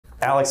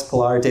Alex,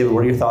 Pilar, David,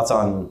 what are your thoughts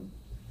on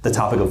the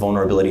topic of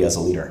vulnerability as a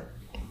leader?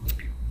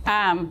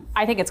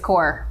 I think it's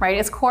core, right?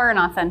 It's core in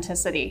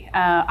authenticity.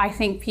 I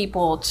think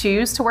people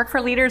choose to work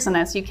for leaders, and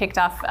as you kicked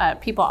off,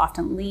 people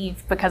often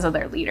leave because of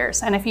their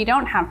leaders. And if you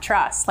don't have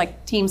trust,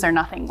 like teams are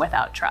nothing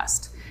without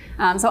trust.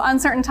 So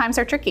uncertain times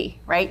are tricky,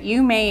 right?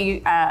 You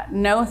may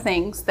know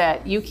things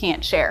that you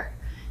can't share.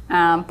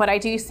 But I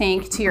do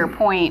think, to your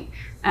point,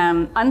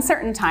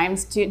 uncertain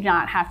times do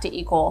not have to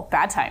equal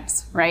bad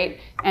times, right?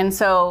 And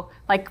so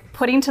like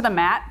putting to the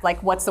mat,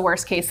 like what's the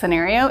worst case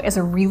scenario is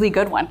a really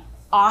good one.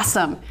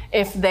 Awesome.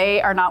 If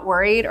they are not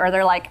worried or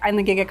they're like, in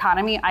the gig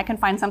economy, I can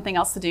find something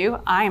else to do,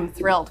 I am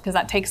thrilled because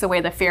that takes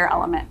away the fear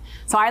element.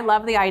 So I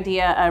love the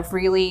idea of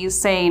really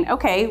saying,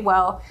 okay,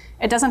 well,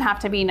 it doesn't have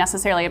to be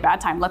necessarily a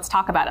bad time. Let's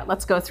talk about it.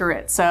 Let's go through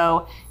it.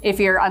 So if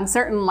you're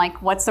uncertain, like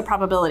what's the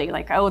probability?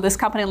 Like, oh, this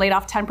company laid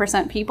off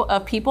 10%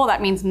 of people,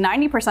 that means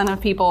 90%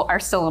 of people are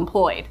still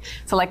employed.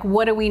 So like,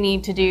 what do we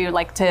need to do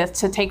like to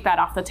take that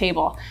off the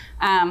table?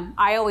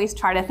 I always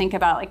try to think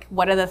about like,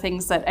 what are the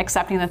things that,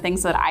 accepting the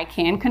things that I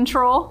can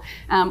control.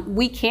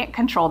 We can't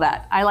control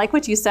that. I like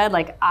what you said,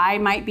 like I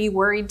might be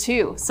worried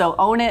too. So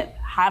own it,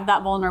 have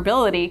that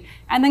vulnerability,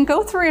 and then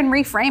go through and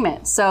reframe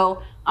it.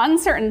 So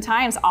uncertain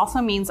times also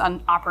means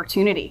an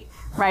opportunity,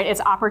 right? It's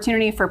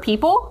opportunity for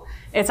people.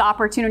 It's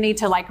opportunity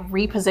to like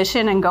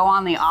reposition and go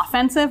on the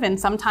offensive. And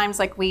sometimes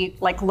like we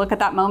like look at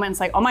that moment and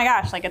it's like, oh my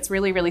gosh, like it's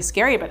really, really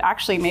scary, but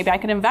actually maybe I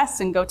could invest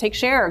and go take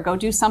share or go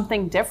do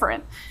something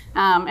different.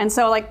 And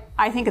so like,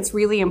 I think it's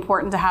really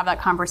important to have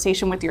that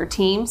conversation with your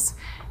teams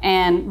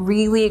and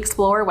really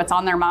explore what's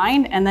on their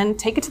mind and then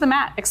take it to the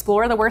mat,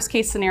 explore the worst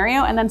case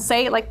scenario and then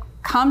say like,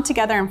 come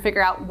together and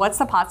figure out what's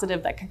the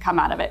positive that could come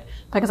out of it.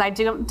 Because I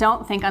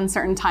don't think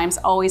uncertain times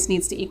always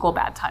needs to equal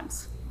bad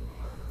times.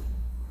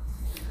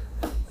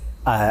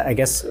 I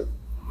guess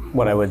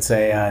what I would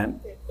say,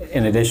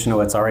 in addition to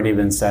what's already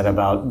been said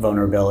about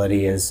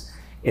vulnerability is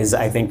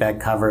I think that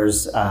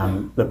covers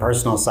the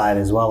personal side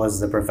as well as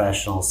the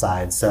professional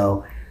side.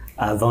 So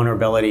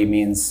vulnerability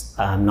means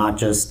not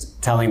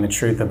just telling the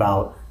truth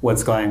about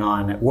what's going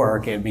on at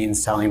work, it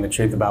means telling the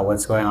truth about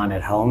what's going on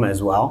at home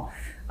as well.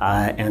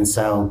 And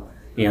so,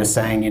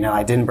 saying,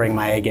 I didn't bring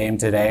my A game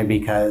today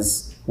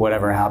because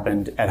whatever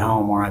happened at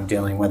home or I'm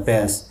dealing with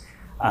this,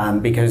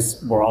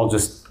 because we're all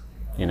just,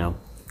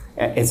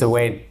 it's a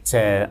way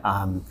to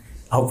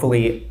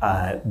hopefully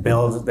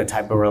build the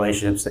type of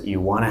relationships that you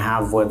want to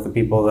have with the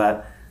people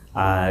that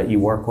you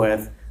work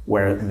with,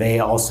 where they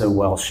also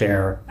will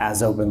share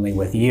as openly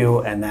with you,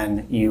 and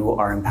then you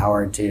are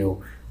empowered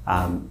to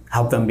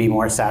help them be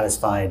more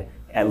satisfied,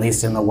 at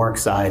least in the work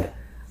side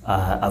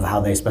of how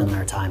they spend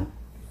their time.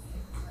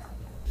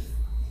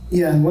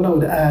 Yeah, and what I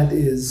would add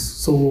is,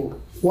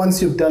 so once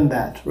you've done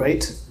that,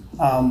 right,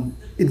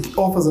 it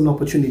offers an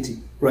opportunity,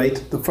 right?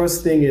 The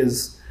first thing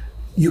is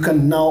you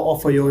can now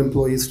offer your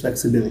employees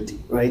flexibility,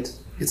 right?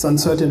 It's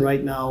uncertain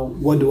right now.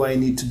 What do I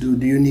need to do?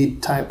 Do you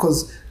need time?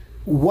 Because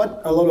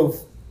what a lot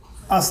of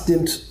us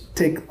didn't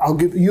take,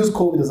 use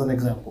COVID as an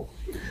example.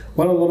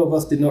 What a lot of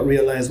us did not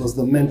realize was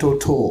the mental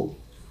toll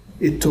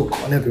it took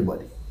on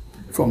everybody,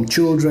 from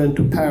children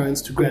to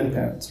parents to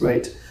grandparents,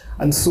 right?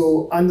 And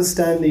so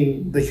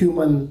understanding the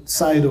human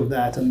side of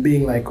that and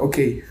being like,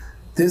 okay,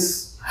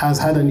 this has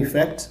had an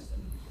effect.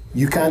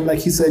 You can't, like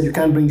he said, you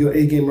can't bring your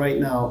A game right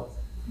now.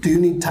 Do you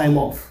need time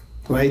off,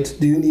 right?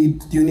 Do you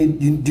need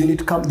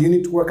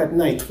to work at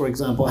night, for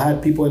example? I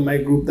had people in my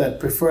group that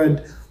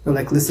preferred, they're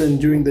like, listen,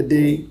 during the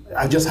day,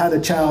 I just had a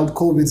child,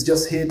 COVID's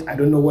just hit, I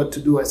don't know what to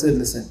do. I said,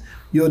 listen,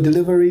 your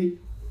delivery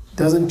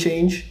doesn't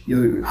change,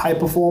 you're a high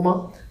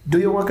performer, do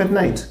your work at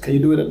night. Can you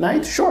do it at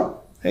night? Sure.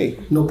 Hey,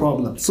 no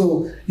problem.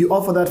 So you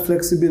offer that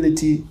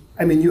flexibility.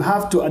 I mean, you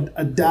have to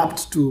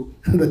adapt to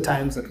the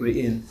times that we're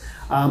in.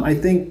 I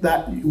think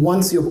that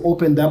once you've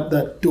opened up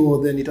that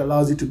door, then it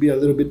allows you to be a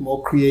little bit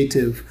more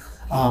creative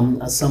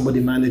as somebody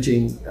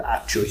managing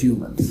actual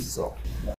humans. So.